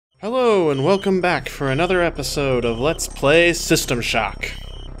Hello, and welcome back for another episode of Let's Play System Shock.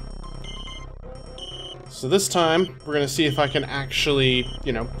 So this time, we're gonna see if I can actually,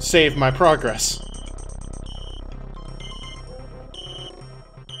 save my progress.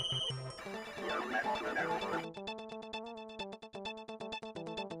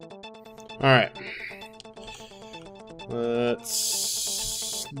 Alright.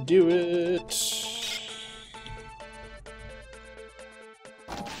 Let's do it.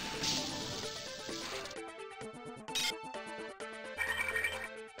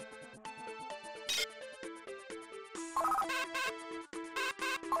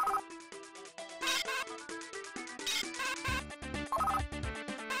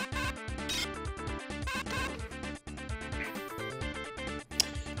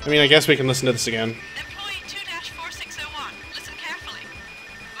 I mean, I guess we can listen to this again. Employee 2-4601, listen carefully.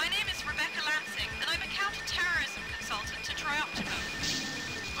 My name is Rebecca Lansing, and I'm a counter-terrorism consultant to Trioptico.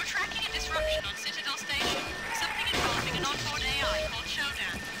 We're tracking a disruption on Citadel Station, something involving an onboard AI called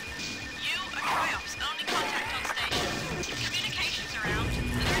Shodan. You are Triop's only contact on station. Communications are out, and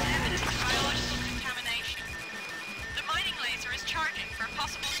there is evidence of biological contamination. The mining laser is charging for a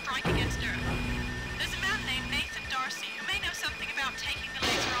possible strike against Earth. There's a man named Nathan Darcy who may know something about taking the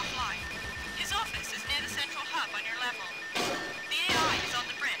laser offline. His office is near the central hub on your level. The AI is on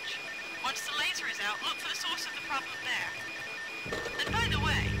the bridge. Once the laser is out, look for the source of the problem there. And by the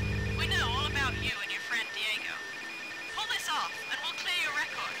way, we know all about you and your friend Diego. Pull this off, and we'll clear your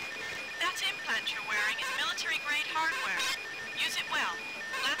record. That implant you're wearing is military-grade hardware. Use it well.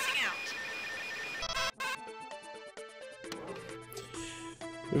 Lansing out.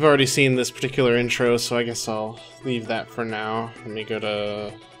 We've already seen this particular intro, so I guess I'll leave that for now. Let me go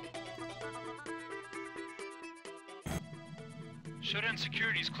to... Shodan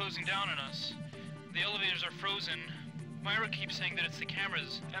security is closing down on us. The elevators are frozen. Myra keeps saying that it's the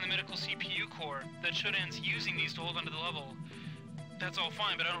cameras and the medical CPU core, that Shodan's using these to hold onto the level. That's all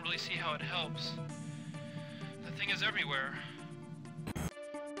fine, but I don't really see how it helps. The thing is everywhere.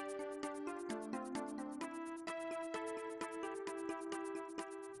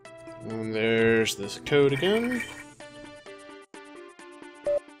 And there's this code again.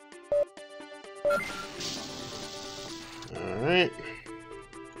 Alright.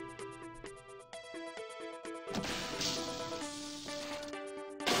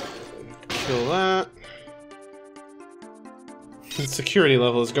 Kill that. The security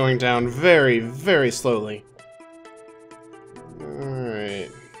level is going down very, very slowly.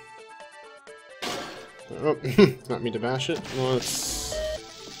 Alright. Oh, not mean to bash it. Let's...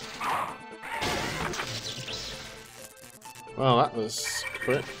 Well, that was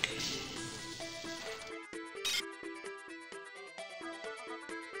quick.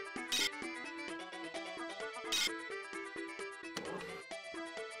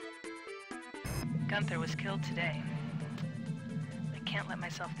 Gunther was killed today. I can't let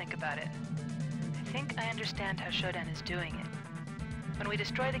myself think about it. I think I understand how Shodan is doing it. When we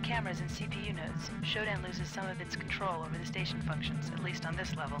destroy the cameras and CPU nodes, Shodan loses some of its control over the station functions, at least on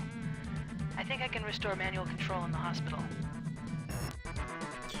this level. I think I can restore manual control in the hospital.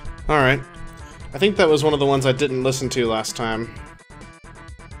 Alright. I think that was one of the ones I didn't listen to last time.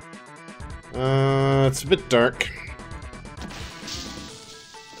 It's a bit dark.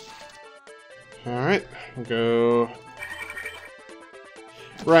 Alright, we'll go...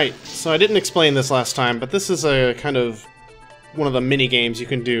 Right, so I didn't explain this last time, but this is a kind of one of the mini-games you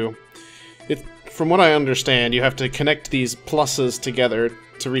can do. From what I understand, you have to connect these pluses together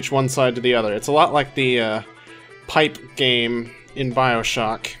to reach one side to the other. It's a lot like the pipe game in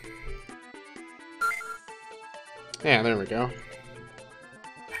BioShock. Yeah, there we go.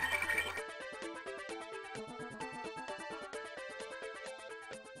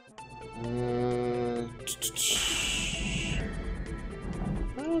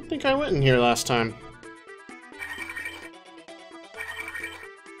 I don't think I went in here last time.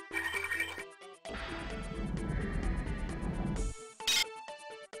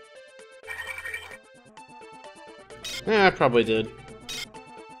 Yeah, I probably did.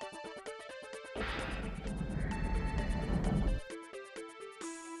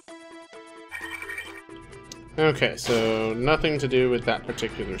 Okay, so nothing to do with that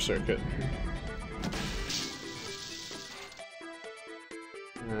particular circuit.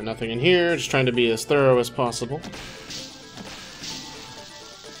 Nothing in here, just trying to be as thorough as possible.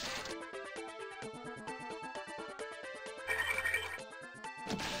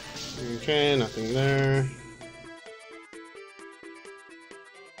 Okay, nothing there.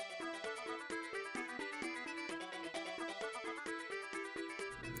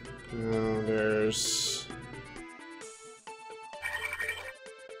 There's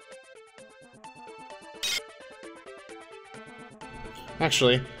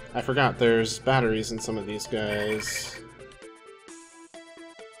Actually, I forgot there's batteries in some of these guys.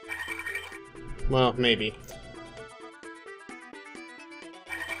 Well, maybe.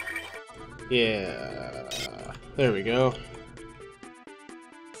 Yeah. There we go.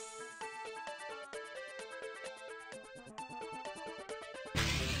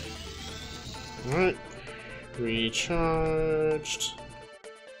 Alright. Recharged.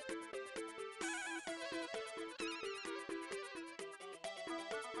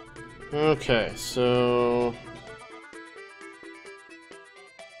 Okay, so...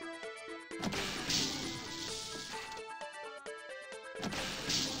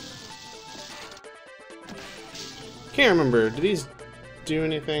 Can't remember. Do these do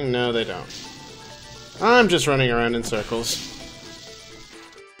anything? No, they don't. I'm just running around in circles.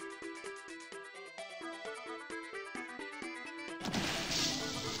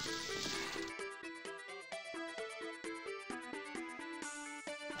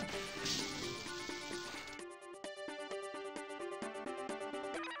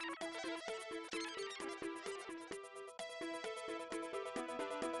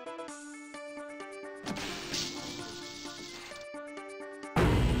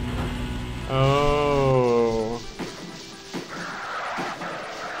 Oh.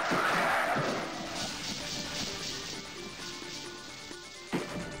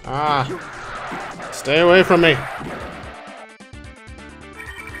 Ah. Stay away from me.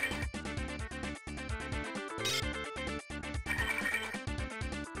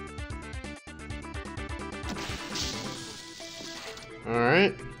 All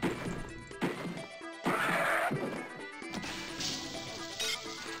right.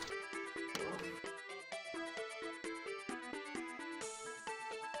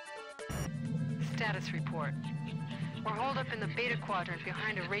 Status report. We're holed up in the Beta Quadrant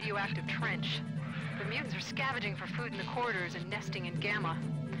behind a radioactive trench. The mutants are scavenging for food in the corridors and nesting in Gamma.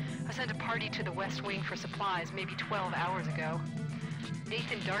 I sent a party to the West Wing for supplies maybe 12 hours ago.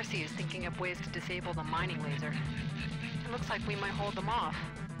 Nathan Darcy is thinking up ways to disable the mining laser. It looks like we might hold them off.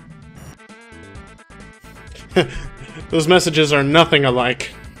 Those messages are nothing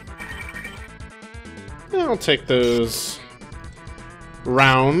alike. I'll take those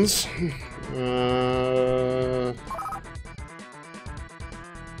rounds.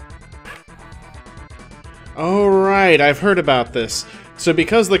 Oh right, I've heard about this. So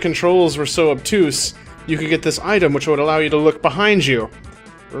because the controls were so obtuse, you could get this item which would allow you to look behind you.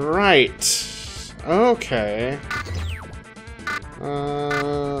 Right. Okay.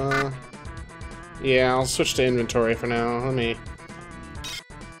 Yeah, I'll switch to inventory for now. Let me...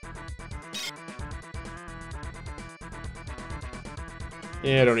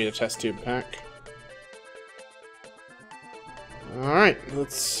 Yeah, I don't need a test tube pack. Alright,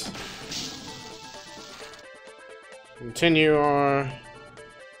 let's continue our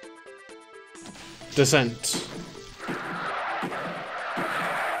descent.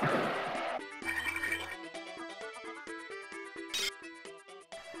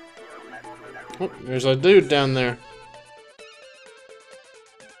 Oh, there's a dude down there.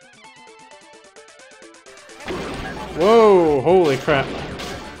 Whoa, holy crap.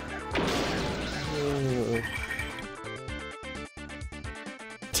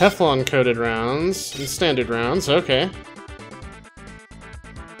 Teflon coated rounds and standard rounds, okay.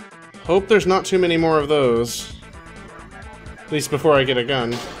 Hope there's not too many more of those. At least before I get a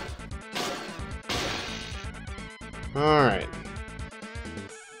gun. Alright.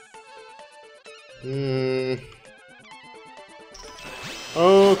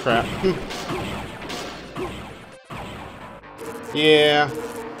 Oh crap. Yeah.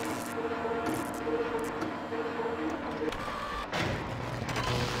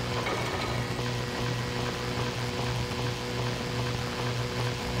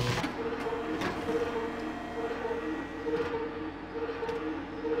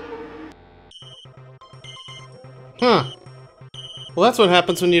 Huh. Well, that's what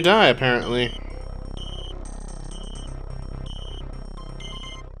happens when you die, apparently.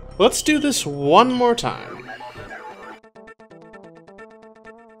 Let's do this one more time.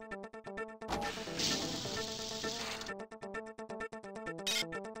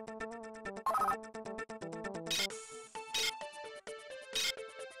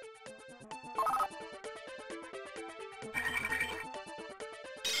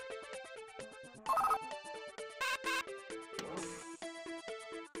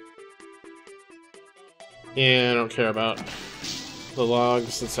 Yeah, I don't care about the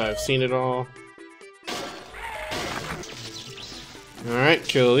logs since I've seen it all. Alright,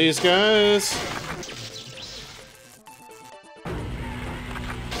 kill these guys.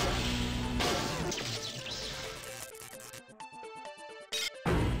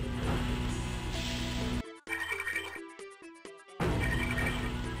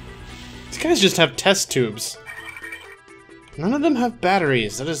 These guys just have test tubes. None of them have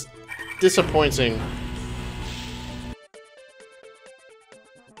batteries. That is disappointing.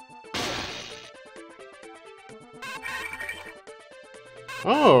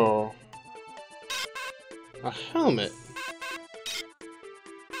 Oh. A helmet.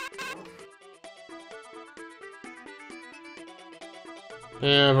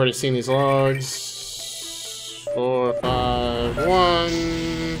 Yeah, I've already seen these logs. 4, 5,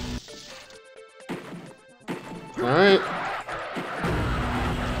 1. Alright.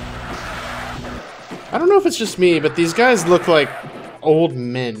 I don't know if it's just me, but these guys look like old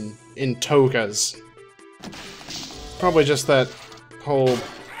men in togas. Probably just that whole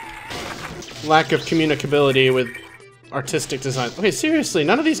lack of communicability with artistic design. Okay, seriously,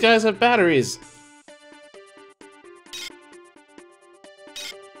 none of these guys have batteries.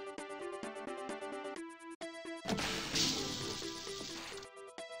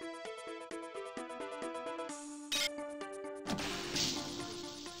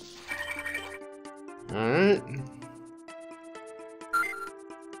 Alright.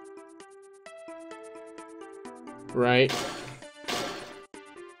 Right.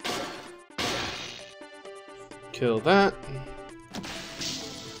 Kill that.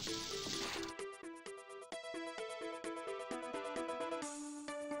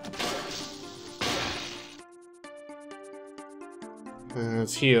 And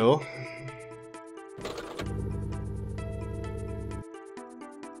let's heal.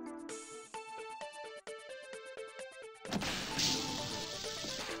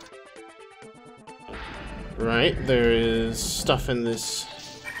 Right, there is stuff in this.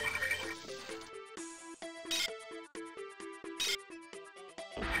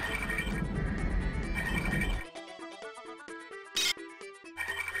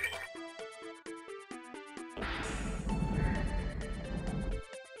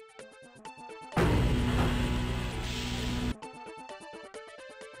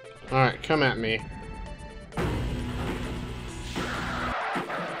 Alright, come at me.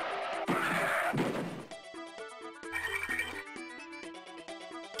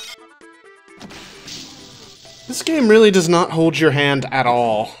 This game really does not hold your hand at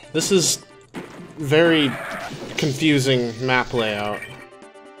all. This is very confusing map layout.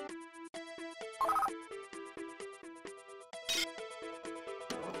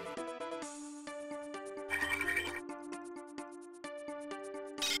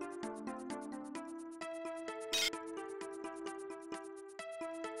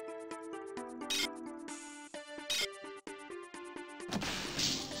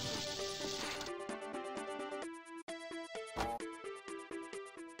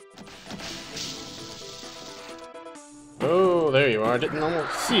 Oh, there you are. Didn't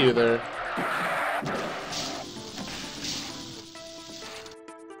almost see you there.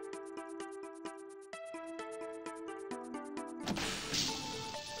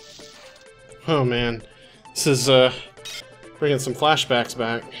 Oh man, this is bringing some flashbacks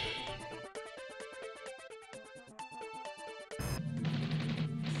back.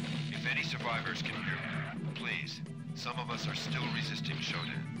 If any survivors can hear me, please. Some of us are still resisting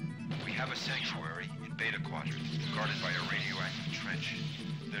Shodan. We have a sanctuary in Beta Quadrant, guarded by a radioactive trench.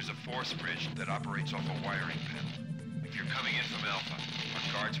 There's a force bridge that operates off a wiring panel. If you're coming in from Alpha,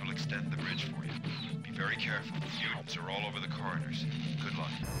 our guards will extend the bridge for you. Be very careful. Mutants are all over the corridors. Good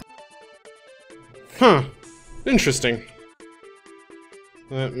luck. Huh. Interesting.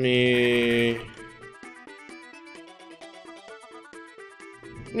 Let me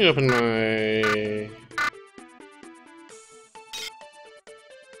open my...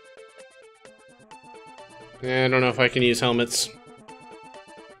 I don't know if I can use helmets.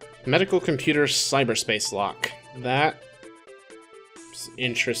 Medical computer cyberspace lock. That's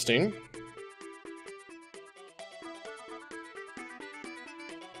interesting.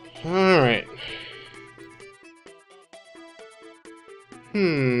 Alright.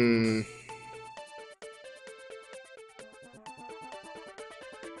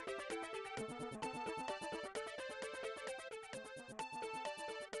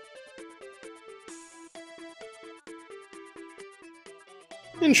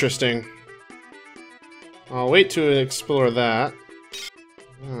 Interesting. I'll wait to explore that.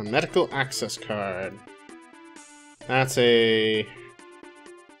 Oh, medical access card. That's a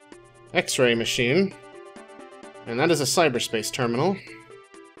X-ray machine. And that is a cyberspace terminal.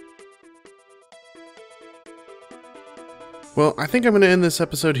 Well, I think I'm going to end this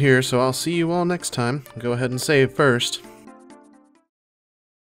episode here, so I'll see you all next time. Go ahead and save first.